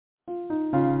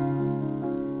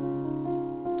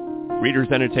Readers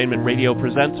Entertainment Radio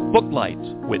presents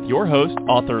Booklights with your host,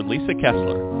 author Lisa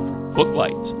Kessler.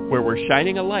 Booklights, where we're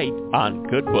shining a light on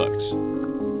good books.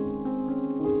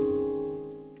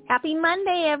 Happy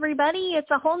Monday, everybody.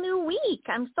 It's a whole new week.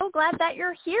 I'm so glad that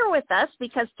you're here with us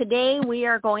because today we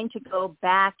are going to go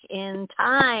back in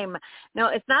time. No,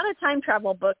 it's not a time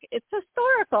travel book. It's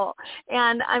historical.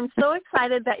 And I'm so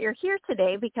excited that you're here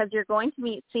today because you're going to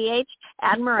meet C.H.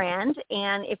 Admirand.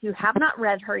 And if you have not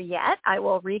read her yet, I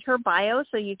will read her bio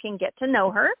so you can get to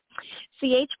know her.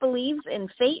 C.H. believes in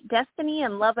fate, destiny,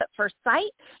 and love at first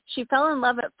sight. She fell in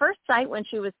love at first sight when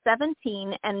she was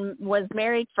 17 and was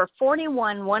married for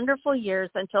 41 wonderful years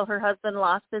until her husband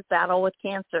lost his battle with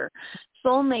cancer.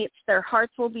 Soulmates, their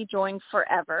hearts will be joined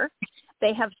forever.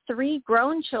 They have 3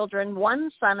 grown children,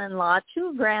 1 son-in-law,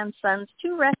 2 grandsons,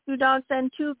 2 rescue dogs, and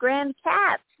 2 grand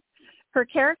cats. Her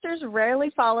characters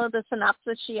rarely follow the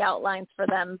synopsis she outlines for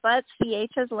them, but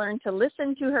C.H. has learned to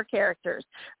listen to her characters.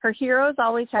 Her heroes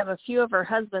always have a few of her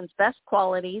husband's best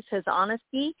qualities: his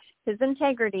honesty, his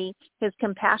integrity, his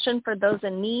compassion for those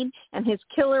in need, and his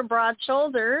killer broad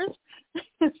shoulders.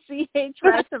 C.H.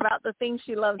 writes about the things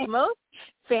she loves most: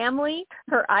 family,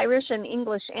 her Irish and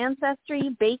English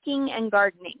ancestry, baking, and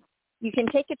gardening. You can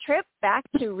take a trip back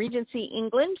to Regency,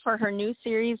 England for her new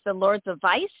series, The Lords of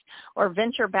Vice, or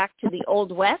venture back to the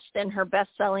Old West in her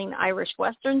best-selling Irish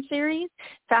Western series.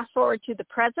 Fast forward to the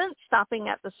present, stopping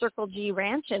at the Circle G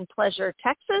Ranch in Pleasure,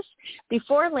 Texas,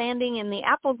 before landing in the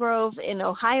Apple Grove in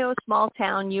Ohio, small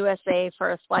town, USA,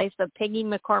 for a slice of Peggy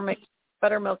McCormick's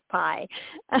buttermilk pie.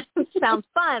 Sounds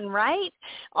fun, right?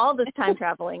 All this time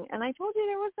traveling. And I told you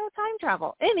there was no time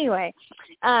travel. Anyway,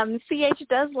 CH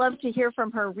does love to hear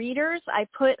from her readers. I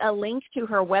put a link to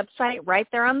her website right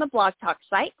there on the Blog Talk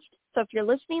site. So if you're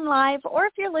listening live or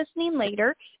if you're listening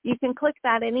later, you can click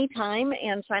that anytime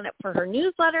and sign up for her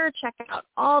newsletter, check out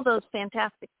all those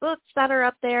fantastic books that are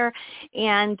up there,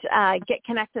 and get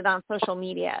connected on social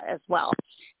media as well.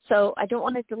 So I don't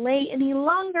want to delay any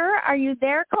longer. Are you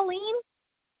there, Colleen?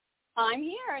 I'm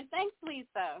here. Thanks,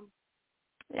 Lisa.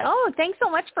 Oh, thanks so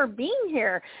much for being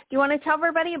here. Do you want to tell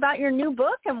everybody about your new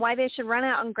book and why they should run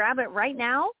out and grab it right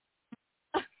now?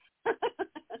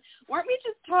 Weren't we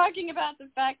just talking about the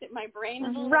fact that my brain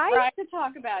is a little right fried to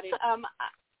talk about it?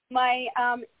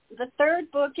 The third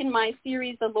book in my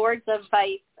series, The Lords of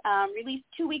Vice, released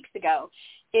 2 weeks ago.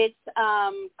 It's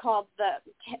called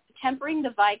Tempering the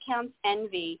Viscounts'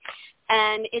 Envy,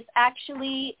 and it's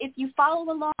actually, if you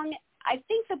follow along, I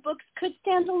think the books could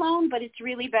stand alone, but it's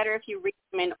really better if you read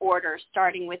them in order,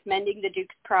 starting with Mending the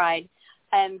Duke's Pride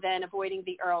and then Avoiding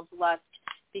the Earl's Lust,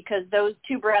 because those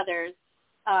 2 brothers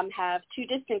have 2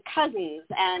 distant cousins,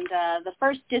 and the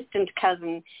first distant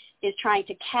cousin is trying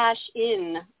to cash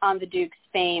in on the Duke's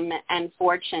fame and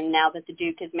fortune now that the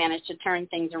Duke has managed to turn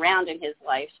things around in his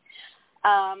life.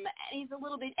 And he's a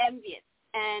little bit envious.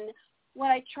 And what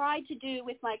I tried to do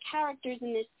with my characters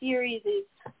in this series is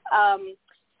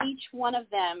each one of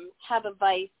them have a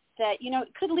vice that,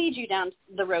 could lead you down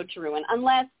the road to ruin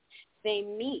unless they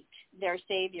meet their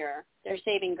savior, their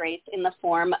saving grace, in the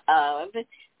form of,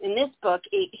 in this book,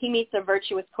 he meets a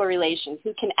virtuous poor relation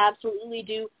who can absolutely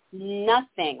do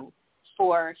nothing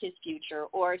for his future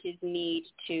or his need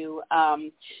to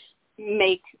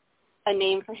make a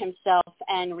name for himself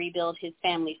and rebuild his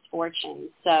family's fortune.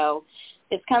 So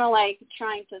it's kind of like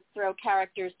trying to throw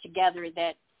characters together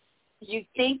that you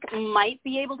think might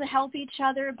be able to help each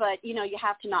other, but, you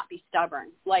have to not be stubborn.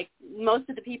 Like most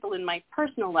of the people in my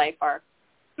personal life are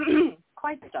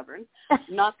quite stubborn.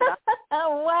 Not that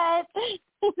What?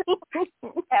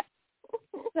 Yeah.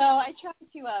 So I tried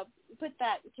to put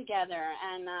that together,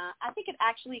 and I think it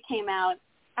actually came out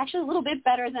a little bit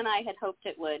better than I had hoped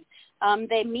it would.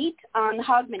 They meet on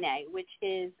Hogmanay, which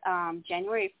is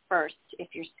January 1st, if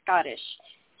you're Scottish.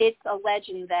 It's a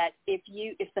legend that if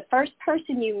the first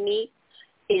person you meet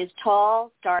is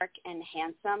tall, dark, and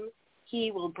handsome,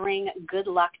 he will bring good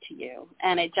luck to you.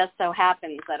 And it just so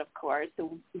happens that, of course, the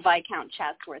Viscount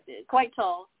Chatsworth is quite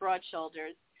tall, broad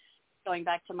shoulders, going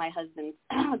back to my husband's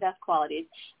best qualities,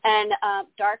 and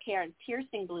dark hair and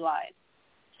piercing blue eyes.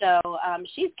 So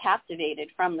she's captivated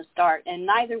from the start, and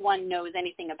neither one knows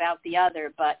anything about the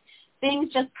other, but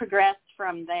things just progress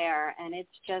from there, and it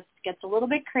just gets a little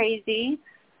bit crazy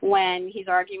when he's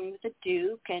arguing with the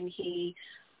Duke, and he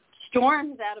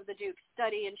storms out of the Duke's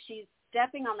study, and she's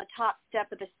stepping on the top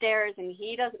step of the stairs, and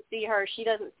he doesn't see her, she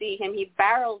doesn't see him. He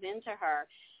barrels into her,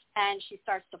 and she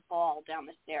starts to fall down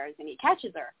the stairs, and he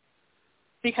catches her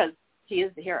because he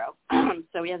is the hero,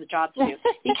 so he has a job to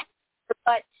do.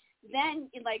 But then,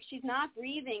 like, she's not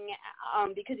breathing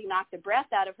because he knocked the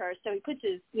breath out of her. So he puts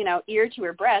his, ear to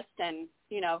her breast, and,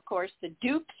 of course, the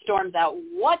Duke storms out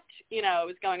what,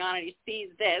 is going on, and he sees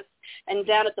this. And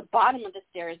down at the bottom of the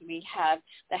stairs, we have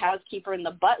the housekeeper and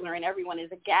the butler, and everyone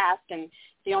is aghast. And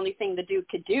the only thing the Duke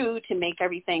could do to make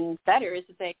everything better is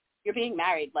to say, "You're being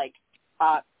married. Like,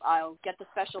 I'll get the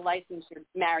special license. You're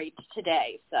married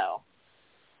today." So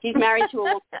he's married to a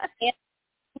woman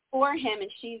for him,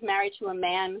 and she's married to a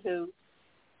man who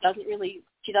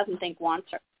she doesn't think wants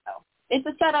her. So it's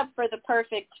a setup for the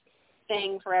perfect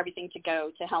thing for everything to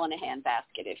go to hell in a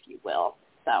handbasket, if you will.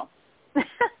 So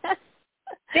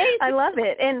I love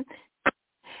it.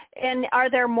 And are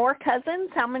there more cousins?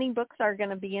 How many books are going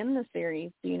to be in the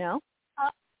series? Do you know?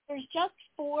 There's just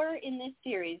 4 in this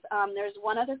series. There's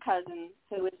one other cousin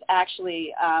who is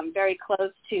actually very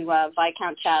close to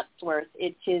Viscount Chatsworth.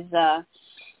 It's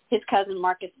his cousin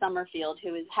Marcus Summerfield,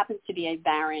 who happens to be a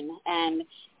baron, and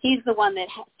he's the one that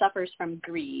suffers from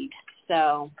greed.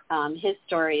 So his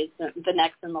story is the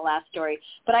next and the last story.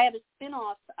 But I have a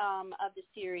spin-off of the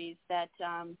series that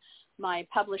my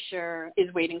publisher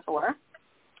is waiting for,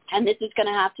 and this is going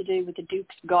to have to do with the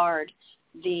Duke's Guard,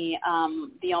 the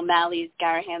O'Malleys,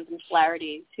 Garahans, and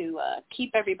Flahertys, who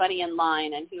keep everybody in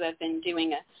line and who have been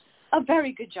doing a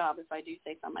very good job, if I do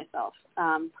say so myself,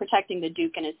 protecting the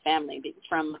Duke and his family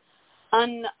from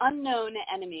unknown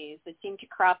enemies that seem to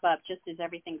crop up just as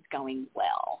everything's going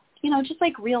well. Just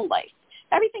like real life.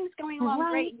 Everything's going along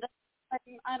great.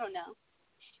 I don't know.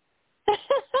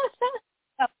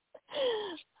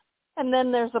 And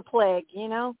then there's a plague,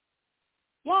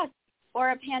 Yes. Or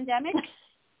a pandemic.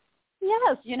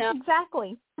 Yes,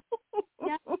 exactly.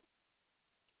 Yeah.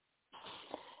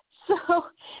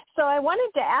 So I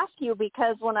wanted to ask you,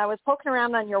 because when I was poking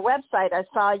around on your website, I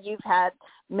saw you've had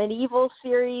medieval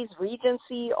series,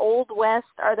 Regency, Old West.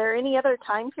 Are there any other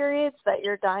time periods that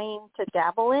you're dying to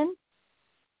dabble in?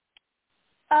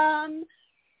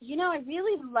 I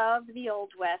really love the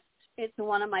Old West. It's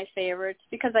one of my favorites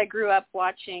because I grew up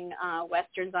watching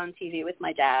Westerns on TV with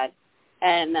my dad.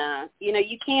 And,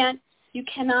 you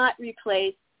cannot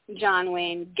replace John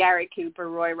Wayne, Gary Cooper,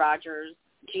 Roy Rogers,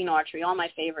 Gene Autry, all my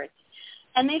favorites.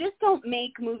 And they just don't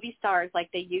make movie stars like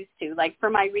they used to. Like, for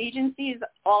my Regencies,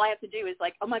 all I have to do is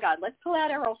like, oh my God, let's pull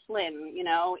out Errol Flynn,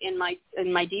 in my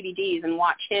DVDs and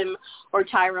watch him, or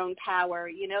Tyrone Power.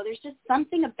 There's just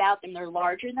something about them. They're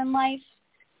larger than life.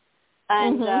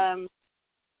 And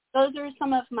those are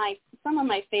some of my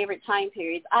favorite time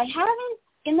periods. I haven't,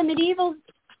 in the medievals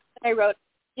that I wrote,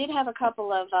 did have a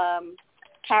couple of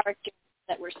characters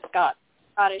that were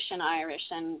Scottish and Irish,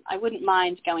 and I wouldn't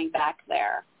mind going back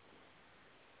there.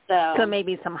 So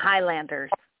maybe some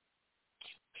Highlanders.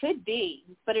 Could be,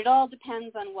 but it all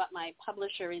depends on what my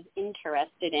publisher is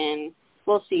interested in.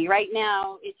 We'll see. Right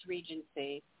now, it's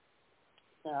Regency.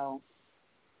 So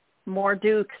more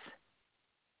Dukes.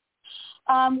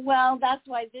 Well, that's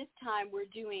why this time we're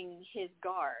doing his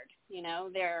guard.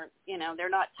 They're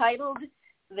not titled.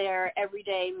 They're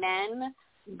everyday men,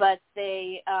 but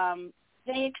they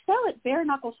excel at bare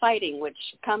knuckle fighting, which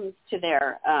comes to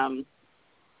their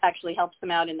actually helps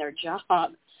them out in their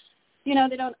job. They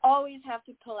don't always have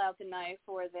to pull out the knife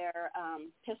or their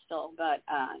pistol, but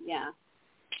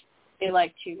they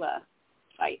like to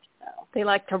fight. So. They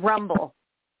like to rumble.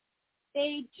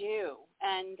 They do,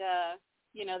 and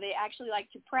they actually like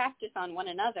to practice on one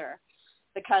another.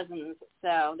 The cousins,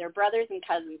 so they're brothers and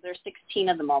cousins. There's 16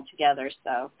 of them all together,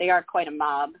 so they are quite a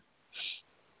mob.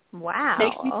 Wow.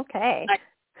 Okay.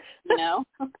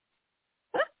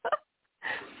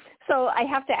 So I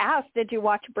have to ask, did you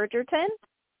watch Bridgerton?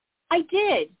 I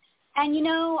did, and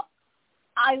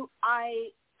I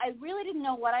really didn't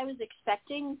know what I was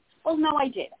expecting. Well, no, I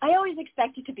did. I always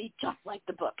expected to be just like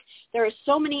the book. There are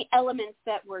so many elements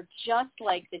that were just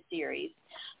like the series,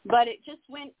 but it just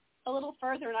went a little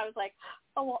further, and I was like,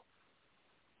 oh, well,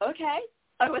 okay.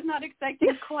 I was not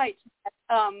expecting quite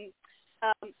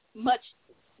much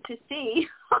to see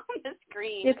on the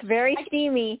screen. It's very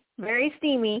steamy, very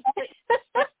steamy.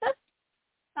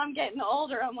 I'm getting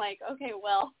older. I'm like, okay,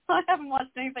 well, I haven't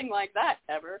watched anything like that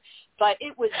ever, but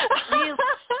it was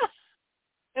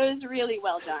really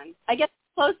well done. I guess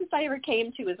the closest I ever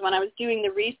came to is when I was doing the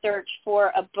research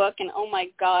for a book, and oh my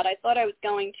God, I thought I was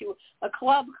going to a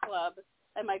club.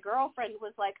 And my girlfriend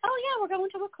was like, oh, yeah, we're going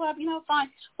to a club, fine.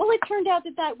 Well, it turned out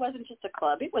that wasn't just a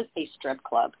club. It was a strip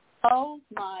club. Oh,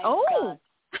 my God.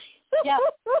 Yeah.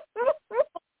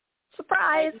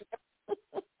 Surprise.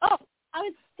 I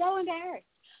was so embarrassed.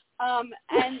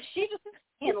 And she just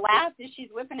laughed as she's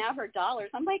whipping out her dollars.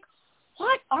 I'm like,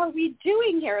 what are we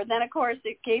doing here? And then, of course,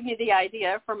 it gave me the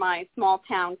idea for my small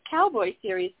town cowboy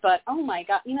series. But, oh, my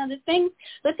God, the things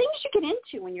you get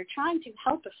into when you're trying to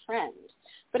help a friend.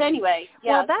 But anyway,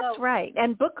 yeah. Well, that's right.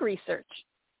 And book research.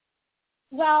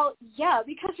 Well, yeah,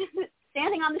 because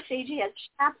standing on the stage, he has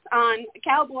chaps on, a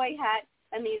cowboy hat,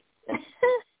 and these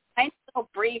nice little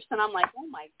briefs. And I'm like, oh,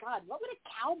 my God, what would a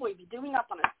cowboy be doing up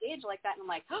on a stage like that? And I'm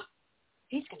like, oh,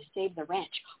 he's going to save the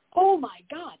ranch. Oh, my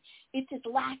God. It's his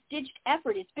last-ditch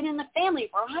effort. It's been in the family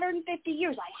for 150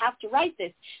 years. I have to write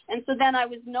this. And so then I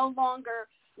was no longer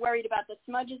worried about the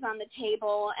smudges on the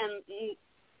table and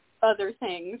other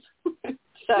things.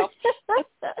 So that's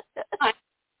what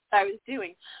I was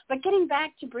doing. But getting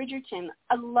back to Bridgerton,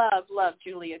 I love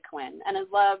Julia Quinn, and I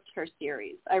loved her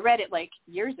series. I read it like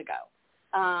years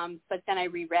ago, but then I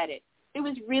reread it. It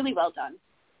was really well done.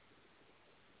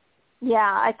 Yeah,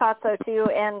 I thought so too,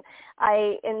 and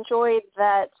I enjoyed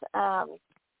that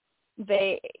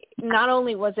they not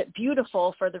only was it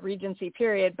beautiful for the Regency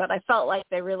period, but I felt like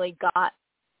they really got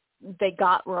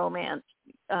romance.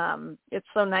 It's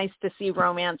so nice to see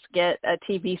romance get a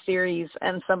TV series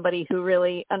and somebody who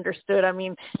really understood. I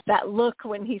mean, that look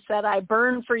when he said, "I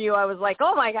burn for you," I was like,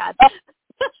 "Oh my God."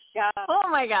 Yeah. Oh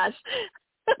my gosh.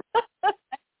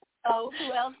 Oh,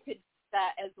 who else could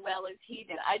that as well as he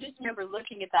did? I just remember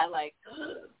looking at that like,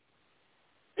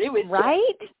 it was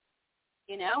right. Just,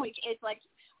 it's like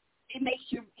it makes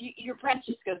your breath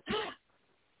just goes,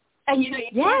 and you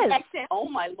can't exhale. Oh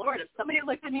my Lord! If somebody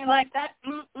looked at me like that,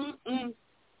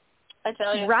 I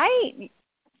tell you, right?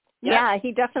 Yeah,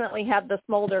 he definitely had the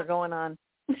smolder going on.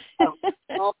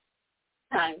 All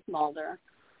time smolder.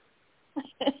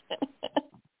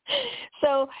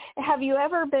 So have you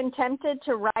ever been tempted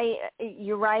to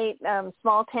write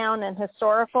small town and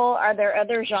historical? Are there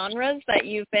other genres that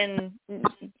you've been,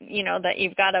 that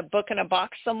you've got a book in a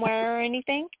box somewhere or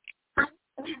anything?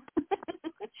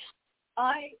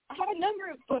 I have a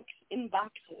number of books in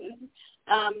boxes.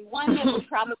 One that will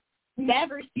probably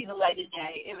never see the light of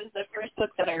day. It was the first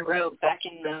book that I wrote back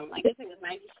in, I guess it was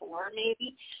 94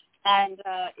 maybe. And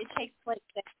it takes place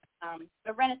at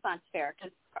a Renaissance fair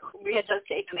because we had just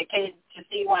taken the kids to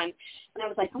see one. And I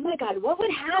was like, oh, my God, what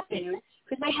would happen?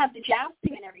 Because they have the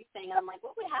jousting and everything. And I'm like,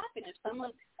 what would happen if a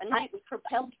knight was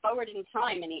propelled forward in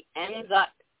time and he ends up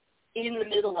in the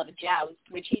middle of a joust,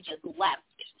 which he just left?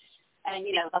 And,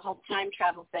 the whole time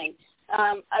travel thing.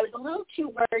 I was a little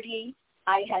too wordy.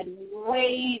 I had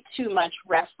way too much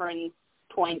reference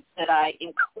points that I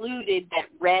included that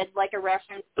read like a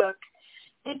reference book.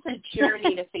 It's a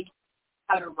journey to figure out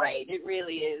how to write. It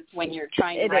really is when you're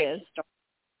trying to write a story.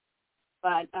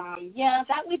 But,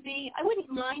 that would be, I wouldn't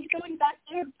mind going back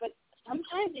there, but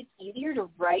sometimes it's easier to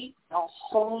write a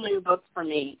whole new book for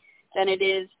me than it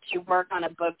is to work on a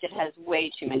book that has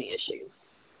way too many issues,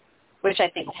 which I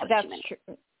think has that's too many. True.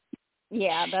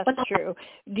 Yeah, that's true.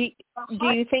 Do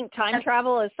you think time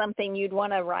travel is something you'd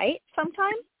want to write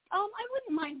sometime? I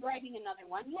wouldn't mind writing another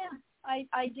one. Yeah,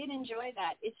 I did enjoy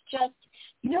that. It's just,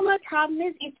 my problem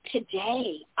is it's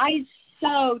today. I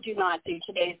so do not do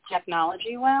today's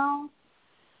technology well,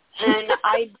 and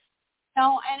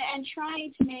and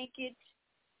trying to make it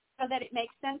so that it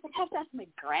makes sense. I have to ask my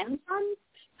grandsons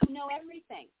who know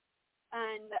everything,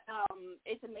 and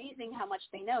it's amazing how much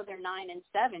they know. They're 9 and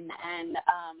 7, and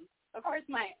of course,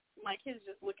 my kids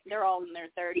just look, they're all in their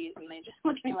 30s, and they just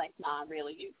look at me like, nah,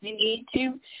 really, you need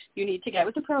to get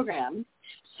with the program.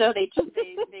 So they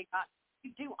got to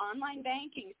do online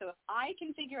banking. So if I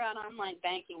can figure out online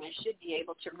banking, I should be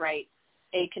able to write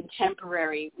a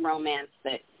contemporary romance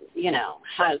that,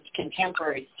 has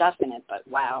contemporary stuff in it, but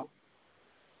wow.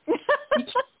 You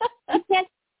can't do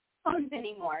phones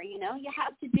anymore, you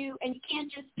have to do, and you can't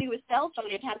just do a cell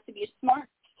phone, it has to be a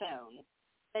smartphone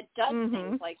that does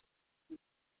things like,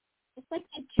 it's like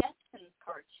the Jetsons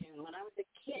cartoon when I was a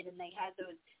kid, and they had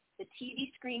the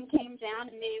TV screen came down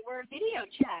and they were video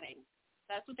chatting.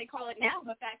 That's what they call it now,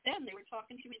 but back then they were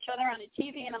talking to each other on a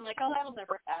TV, and I'm like, oh, that'll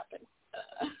never happen.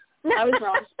 I was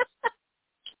wrong.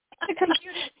 The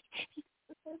computer.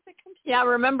 Yeah,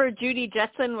 remember Judy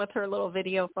Jetson with her little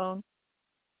video phone?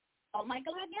 Oh, my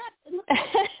God, yes.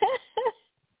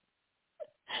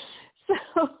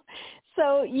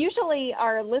 So usually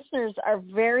our listeners are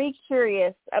very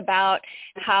curious about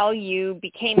how you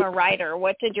became a writer.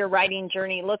 What did your writing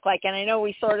journey look like? And I know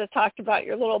we sort of talked about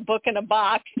your little book in a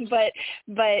box, but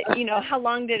how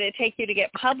long did it take you to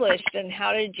get published, and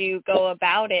how did you go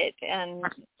about it? And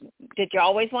did you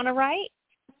always want to write?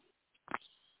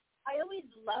 I always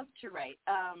loved to write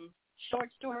short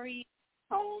stories,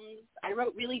 poems. I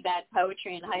wrote really bad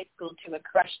poetry in high school to a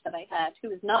crush that I had,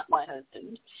 who is not my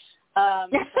husband. But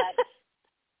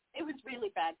it was really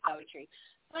bad poetry.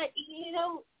 But, you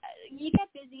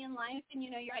get busy in life and,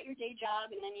 you're at your day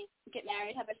job and then you get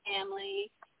married, have a family,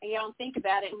 and you don't think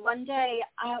about it. And one day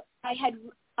I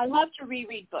love to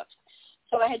reread books.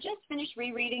 So I had just finished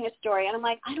rereading a story, and I'm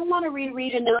like, I don't want to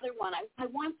reread another one. I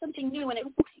want something new. And it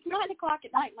was like 9 o'clock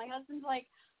at night. My husband's like,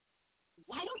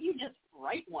 why don't you just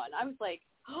write one? I was like,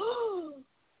 oh.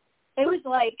 It was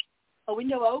like a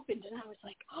window opened, and I was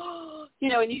like, oh.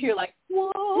 And you hear like,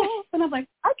 whoa. And I'm like,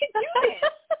 I can do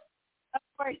this. Of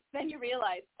course, then you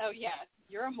realize, oh, yeah,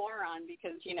 you're a moron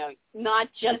because, not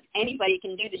just anybody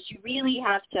can do this. You really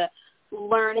have to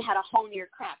learn how to hone your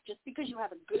craft. Just because you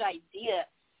have a good idea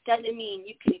doesn't mean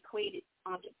you can equate it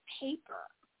onto paper,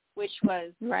 which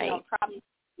was a problem.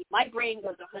 My brain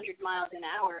goes 100 miles an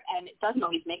hour, and it doesn't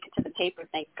always make it to the paper,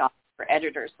 thank God, for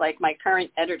editors. Like my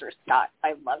current editor, Scott,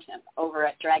 I love him, over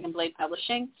at Dragon Blade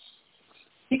Publishing,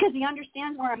 because he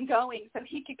understands where I'm going, so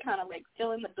he could kind of like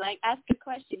fill in the blank, ask a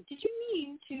question, did you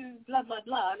mean to blah, blah,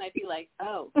 blah? And I'd be like,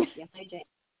 oh, yes, I did.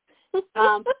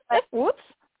 But whoops.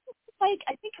 Like,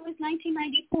 I think it was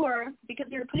 1994, because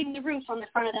they were putting the roof on the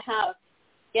front of the house.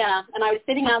 Yeah, and I was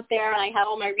sitting out there, and I had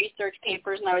all my research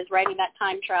papers, and I was writing that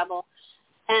time travel,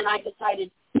 and I decided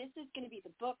this is going to be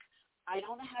the book. I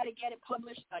don't know how to get it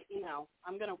published, but,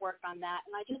 I'm going to work on that.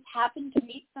 And I just happened to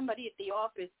meet somebody at the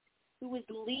office who was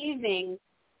leaving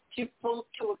to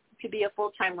be a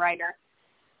full-time writer,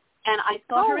 and I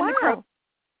saw her in the grocery.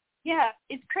 Yeah,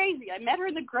 it's crazy. I met her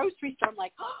in the grocery store. I'm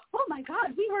like, oh, my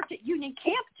God, we worked at Union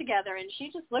Camp together, and she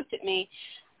just looked at me.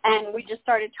 And we just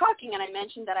started talking, and I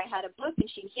mentioned that I had a book, and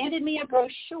she handed me a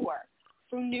brochure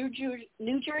from New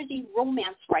Jersey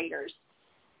romance writers.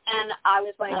 And I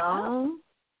was like,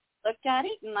 looked at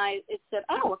it, and it said,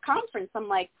 a conference. I'm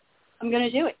like, I'm going to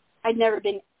do it. I'd never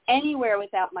been anywhere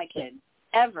without my kids,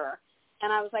 ever.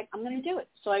 And I was like, I'm going to do it.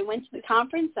 So I went to the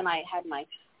conference, and I had my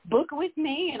book with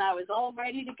me, and I was all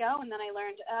ready to go. And then I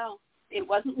learned, it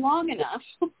wasn't long enough.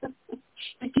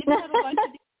 It didn't have a bunch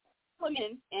of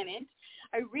elements in it.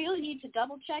 I really need to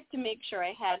double check to make sure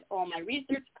I had all my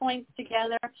research points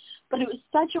together. But it was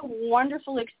such a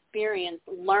wonderful experience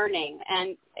learning.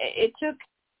 And it took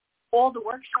all the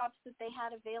workshops that they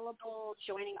had available,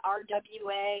 joining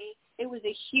RWA. It was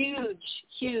a huge,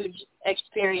 huge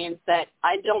experience that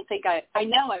I know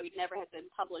I would never have been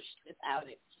published without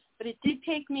it. But it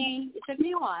took me a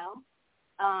while.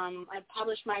 I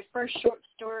published my first short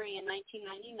story in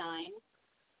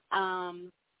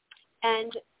 1999.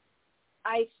 And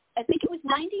I think it was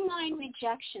 99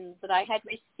 rejections that I had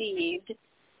received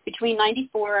between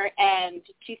 94 and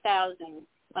 2000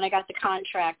 when I got the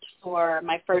contract for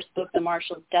my first book, The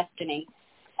Marshal's Destiny.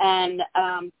 And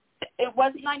it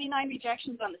wasn't 99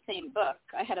 rejections on the same book.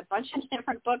 I had a bunch of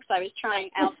different books I was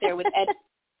trying out there with Ed.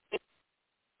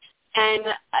 And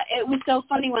it was so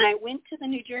funny. When I went to the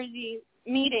New Jersey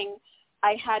meeting,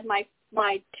 I had my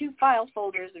 2 file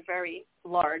folders are very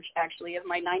large, actually, of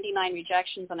my 99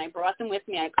 rejections, and I brought them with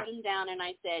me. I put them down, and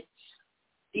I said,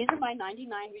 these are my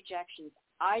 99 rejections.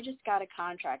 I just got a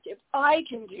contract. If I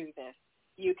can do this,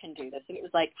 you can do this. And it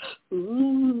was like,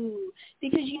 ooh,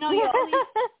 because, you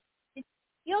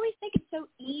always think it's so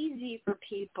easy for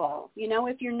people.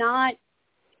 If you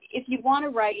want to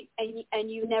write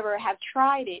and you never have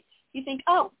tried it, you think,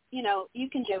 oh, you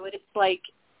can do it. It's like,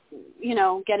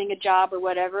 getting a job or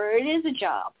whatever. It is a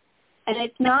job. And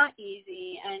it's not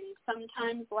easy, and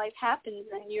sometimes life happens,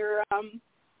 and your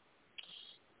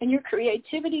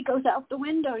creativity goes out the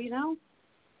window,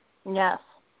 Yes.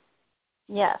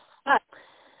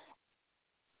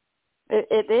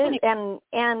 It is, and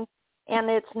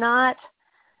it's not.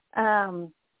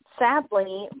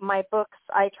 Sadly, my books,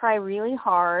 I try really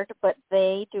hard, but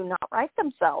they do not write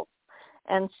themselves.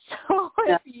 And so,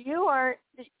 if you aren't,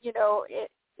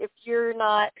 if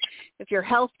your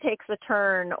health takes a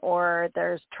turn or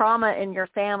there's trauma in your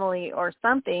family or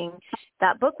something,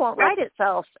 that book won't write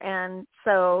itself. And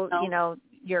so,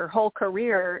 your whole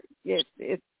career, it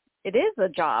is a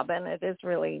job, and it's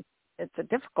a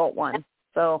difficult one.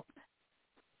 So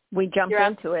we jumped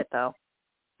into it, though.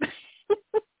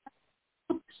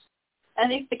 And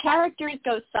if the characters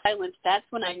go silent, that's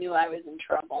when I knew I was in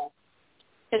trouble.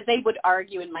 Because they would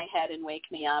argue in my head and wake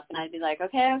me up, and I'd be like,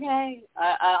 okay,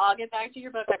 I'll get back to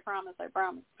your book, I promise.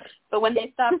 But when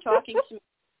they stopped talking to me,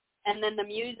 and then the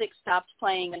music stopped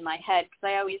playing in my head, because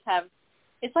I always have,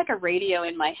 it's like a radio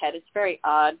in my head. It's very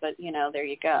odd, but, there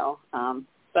you go.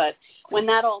 But when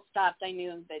that all stopped, I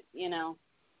knew that,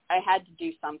 I had to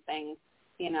do something,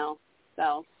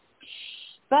 so.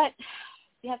 But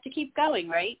you have to keep going,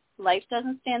 right? Life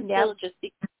doesn't stand still just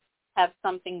because you have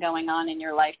something going on in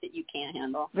your life that you can't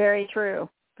handle. Very true.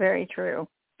 Very true.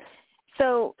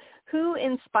 So who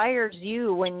inspires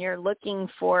you when you're looking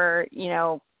for,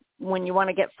 when you want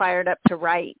to get fired up to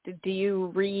write? Do you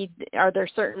read, are there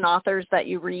certain authors that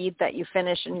you read that you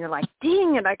finish and you're like,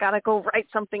 dang it, I got to go write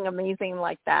something amazing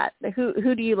like that?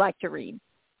 Who do you like to read?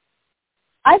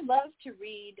 I love to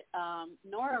read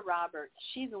Nora Roberts.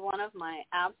 She's one of my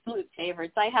absolute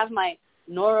favorites. I have my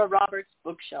Nora Roberts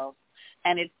bookshelf,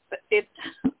 and it's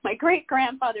my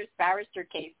great-grandfather's barrister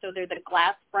case, so they're the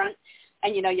glass front,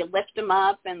 and, you lift them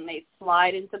up, and they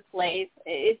slide into place.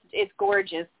 It's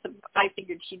gorgeous. I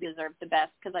figured she deserved the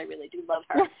best because I really do love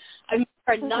her. I've met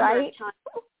her a number of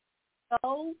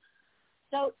times.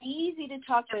 So easy to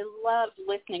talk to. I love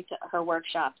listening to her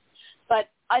workshops. But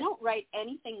I don't write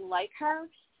anything like her,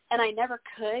 and I never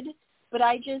could. But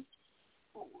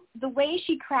the way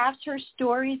she crafts her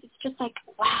stories, it's just like,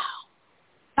 wow.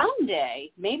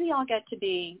 Someday, maybe I'll get to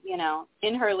be,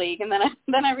 in her league. And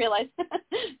then I realized,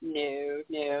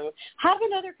 no. Have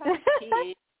another cup of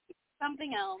tea,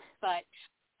 something else. But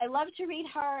I love to read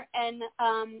her. And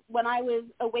when I was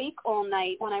awake all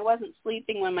night, when I wasn't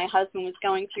sleeping, when my husband was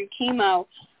going through chemo,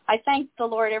 I thanked the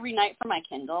Lord every night for my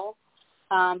Kindle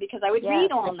because I would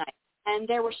read all night. And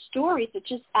there were stories that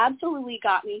just absolutely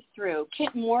got me through.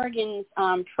 Kit Morgan's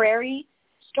Prairie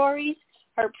Stories,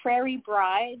 her Prairie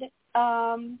Brides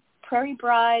and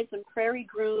Prairie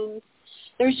Grooms.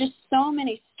 There's just so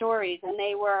many stories, and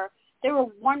they were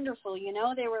wonderful.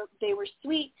 They were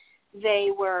sweet.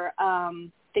 They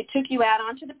took you out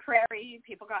onto the prairie.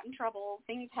 People got in trouble.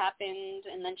 Things happened,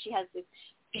 and then she has this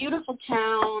beautiful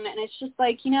town, and it's just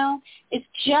like it's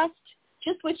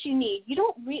just what you need. You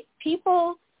don't read.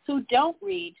 People who don't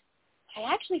read, I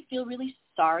actually feel really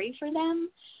sorry for them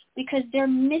because they're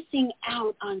missing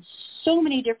out on so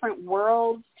many different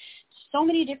worlds, so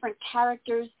many different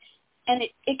characters, and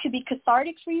it could be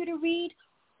cathartic for you to read,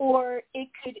 or it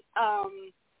could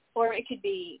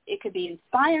be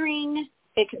inspiring.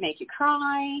 It could make you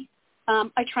cry.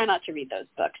 I try not to read those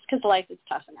books because life is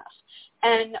tough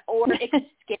enough, or it could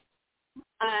scare.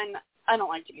 And I don't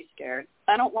like to be scared.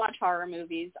 I don't watch horror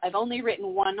movies. I've only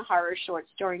written one horror short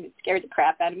story that scared the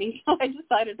crap out of me, so I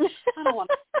decided I don't want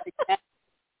to do that.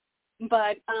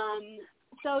 But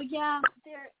so yeah,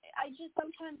 I just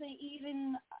sometimes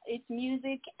it's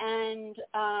music and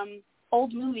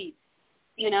old movies.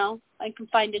 I can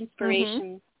find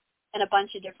inspiration in a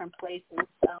bunch of different places.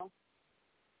 So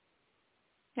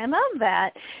I love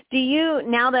that. Do you,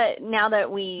 now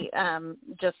that we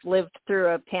just lived through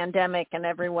a pandemic and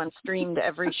everyone streamed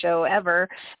every show ever,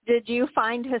 did you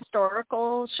find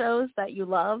historical shows that you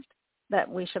loved that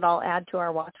we should all add to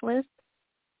our watch list?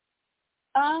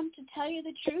 To tell you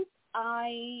the truth,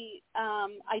 I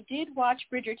did watch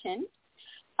Bridgerton.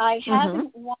 I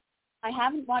haven't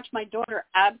watched. My daughter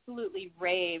absolutely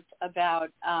raved about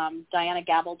Diana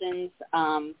Gabaldon's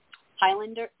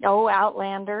Highlander. Oh,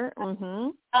 Outlander.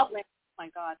 Mm-hmm. Outlander. Oh my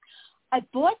God! I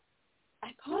bought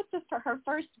her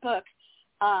first book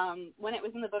when it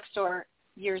was in the bookstore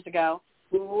years ago.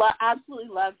 Absolutely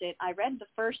loved it. I read the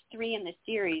first 3 in the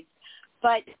series,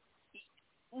 but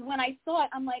when I saw it,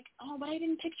 I'm like, oh, but I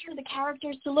didn't picture the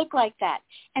characters to look like that.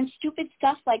 And stupid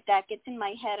stuff like that gets in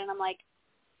my head, and I'm like,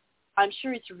 I'm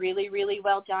sure it's really, really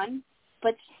well done.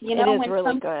 But, it is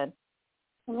really good.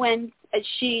 When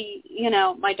she,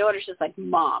 my daughter's just like,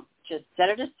 Mom, just set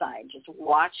it aside. Just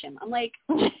watch him. I'm like,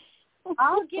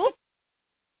 I'll give it.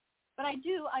 But I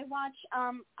do. I watch,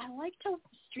 I like to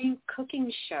stream cooking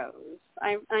shows.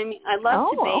 I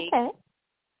love to bake. Okay.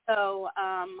 So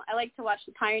I like to watch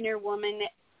The Pioneer Woman.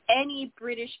 Any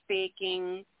British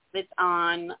baking that's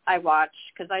on, I watch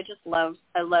because I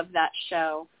love that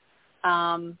show.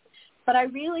 But I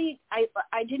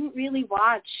didn't really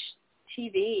watch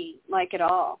TV at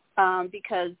all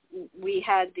because we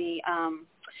had the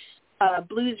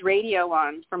blues radio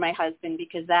on for my husband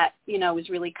because that was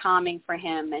really calming for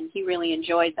him and he really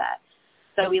enjoyed that.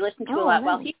 So we listened to a lot.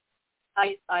 Nice. Well,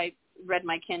 I read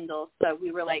my Kindle, so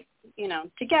we were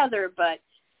together, but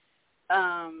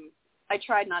I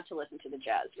tried not to listen to the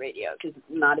jazz radio because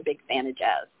I'm not a big fan of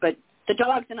jazz. But the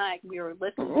dogs and we were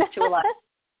listening to a lot.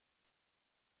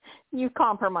 You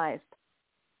compromised.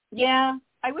 Yeah.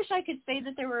 I wish I could say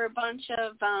that there were a bunch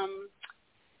of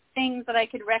things that I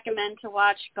could recommend to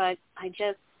watch, but I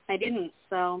didn't,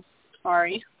 so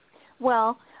sorry.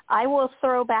 Well, I will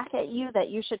throw back at you that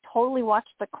you should totally watch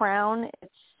The Crown.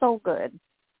 It's so good.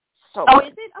 So good.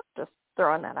 Is it? Just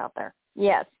throwing that out there.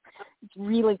 Yes. It's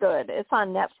really good. It's on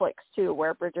Netflix too,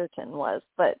 where Bridgerton was,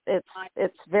 but it's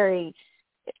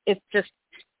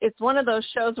one of those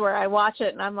shows where I watch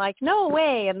it and I'm like, no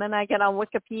way, and then I get on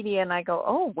Wikipedia and I go,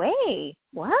 oh wait,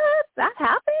 what? That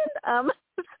happened?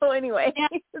 So anyway, yeah.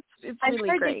 it's It's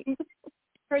really great. I've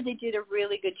heard they did a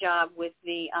really good job with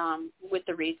the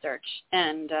research,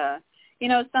 and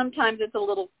sometimes it's a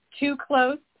little too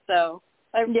close. So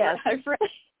I've read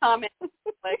comments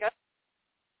like,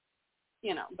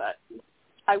 but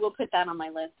I will put that on my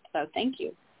list. So thank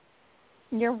you.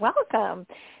 You're welcome.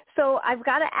 So I've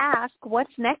got to ask,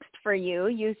 what's next for you?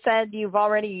 You said you've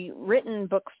already written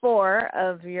book 4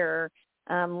 of your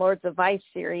Lords of Vice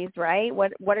series, right?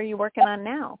 What are you working on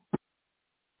now?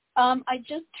 I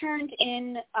just turned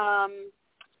in a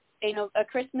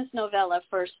Christmas novella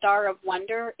for Star of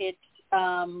Wonder. It's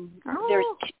there's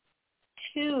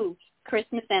two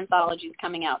Christmas anthologies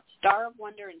coming out, Star of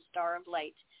Wonder and Star of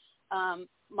Light.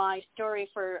 My story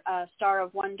for Star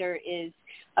of Wonder is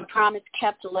A Promise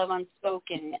Kept, a Love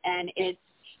Unspoken, and it's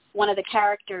one of the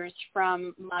characters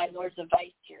from my Lords of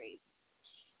Vice series.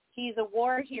 He's a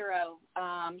war hero.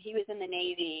 He was in the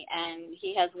Navy, and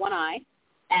he has one eye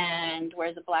and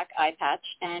wears a black eye patch,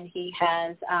 and he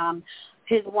has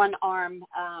his one arm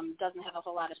doesn't have a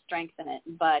whole lot of strength in it,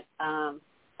 but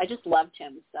I just loved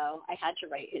him, so I had to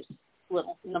write his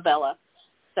little novella.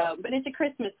 So, but it's a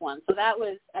Christmas one, so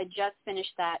I just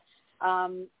finished that.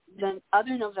 The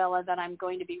other novella that I'm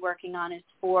going to be working on is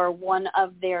for one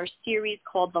of their series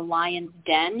called The Lion's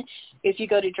Den. If you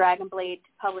go to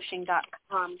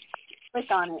dragonbladepublishing.com, click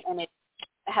on it, and it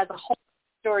has a whole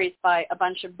stories by a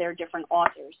bunch of their different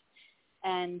authors.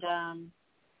 And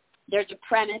there's a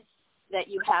premise that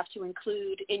you have to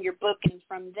include in your book, and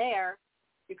from there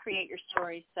you create your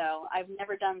story. So I've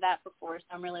never done that before, so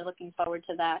I'm really looking forward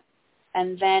to that.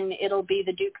 And then it'll be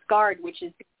The Duke's Guard, which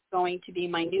is going to be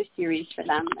my new series for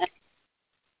them. And I'll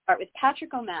start with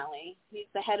Patrick O'Malley. He's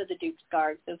the head of the Duke's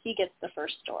Guard, so he gets the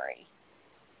first story.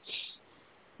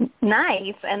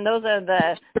 Nice. And those are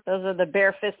the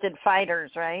bare-fisted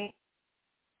fighters, right?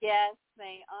 Yes,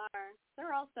 they are.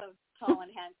 They're also tall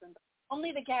and handsome.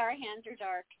 Only the Garahans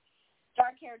are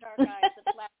dark hair, dark eyes.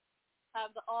 The black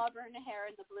have the auburn hair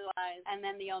and the blue eyes, and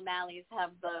then the O'Malleys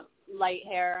have the light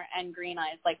hair and green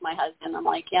eyes, like my husband. I'm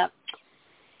like, yep,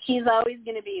 he's always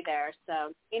going to be there.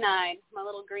 So green-eyed, my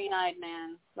little green-eyed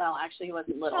man. Well, actually, he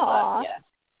wasn't little, but yeah.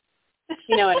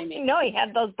 You know what I mean? No, he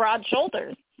had those broad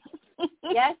shoulders.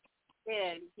 Yes, he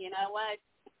did. You know what?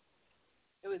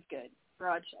 It was good.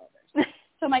 Broad shoulders.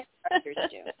 So my characters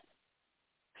do.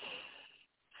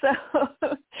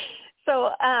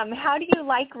 So how do you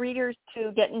like readers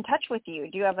to get in touch with you?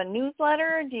 Do you have a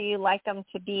newsletter? Do you like them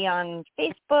to be on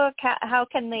Facebook? How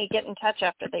can they get in touch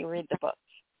after they read the book?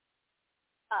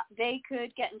 They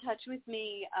could get in touch with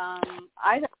me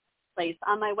either place.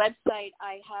 On my website,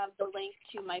 I have the link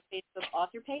to my Facebook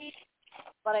author page,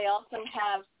 but I also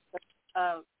have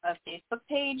a Facebook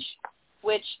page,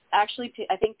 which actually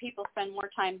I think people spend more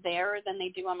time there than they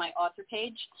do on my author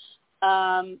page.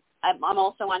 I'm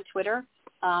also on Twitter.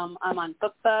 I'm on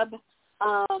BookBub.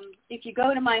 If you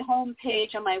go to my home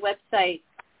page on my website,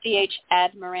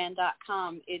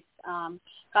 chadmirand.com, it's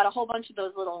got a whole bunch of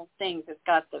those little things. It's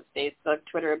got the Facebook,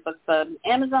 Twitter, BookBub,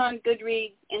 Amazon,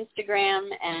 Goodreads,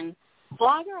 Instagram, and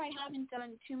Blogger I haven't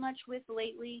done too much with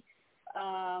lately.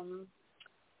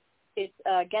 It's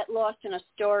Get Lost in a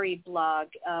Story blog.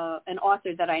 An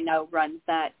author that I know runs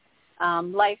that.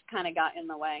 Life kind of got in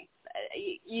the way.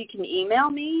 You can email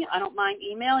me. I don't mind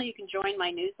email. You can join my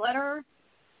newsletter.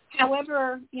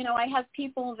 However, I have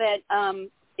people that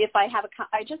if I have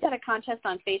I just had a contest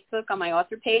on Facebook on my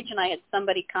author page, and I had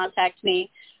somebody contact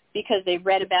me because they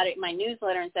read about it in my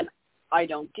newsletter and said, I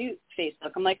don't do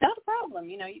Facebook. I'm like, not a problem.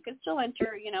 You can still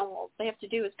enter. All they have to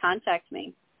do is contact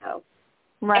me. So,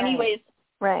 right. Anyways.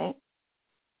 Right.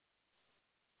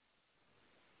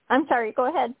 I'm sorry. Go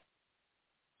ahead.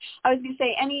 I was going to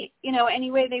say any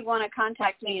way they want to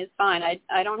contact me is fine. I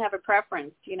don't have a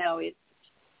preference. It's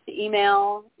the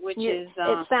email, which is.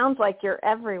 It sounds like you're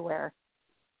everywhere.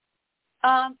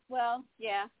 Well,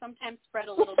 yeah. Sometimes spread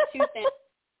a little too thin.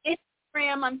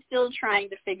 Instagram, I'm still trying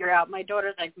to figure out. My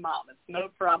daughter's like, Mom, it's no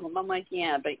problem. I'm like,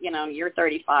 yeah, but you're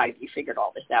 35. You figured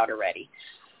all this out already.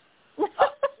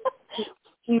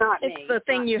 Not me. It's the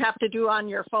thing you have to do on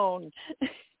your phone.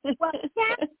 Well,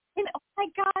 yeah. And oh my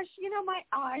gosh, my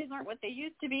eyes aren't what they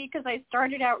used to be because I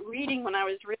started out reading when I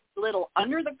was really little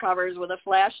under the covers with a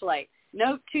flashlight.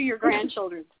 Note to your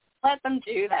grandchildren, let them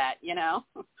do that,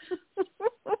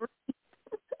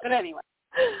 But anyway.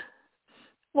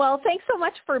 Well, thanks so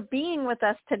much for being with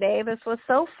us today. This was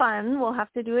so fun. We'll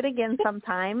have to do it again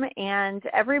sometime. And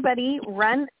everybody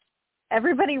run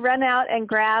out and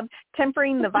grab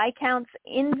Tempering the Viscounts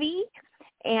Envy.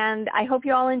 And I hope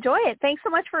you all enjoy it. Thanks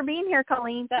so much for being here,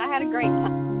 Colleen. I had a great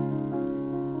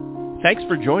time. Thanks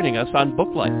for joining us on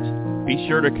Booklight. Be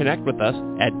sure to connect with us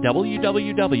at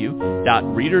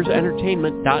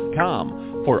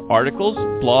www.readersentertainment.com for articles,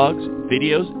 blogs,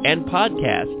 videos, and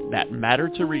podcasts that matter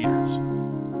to readers.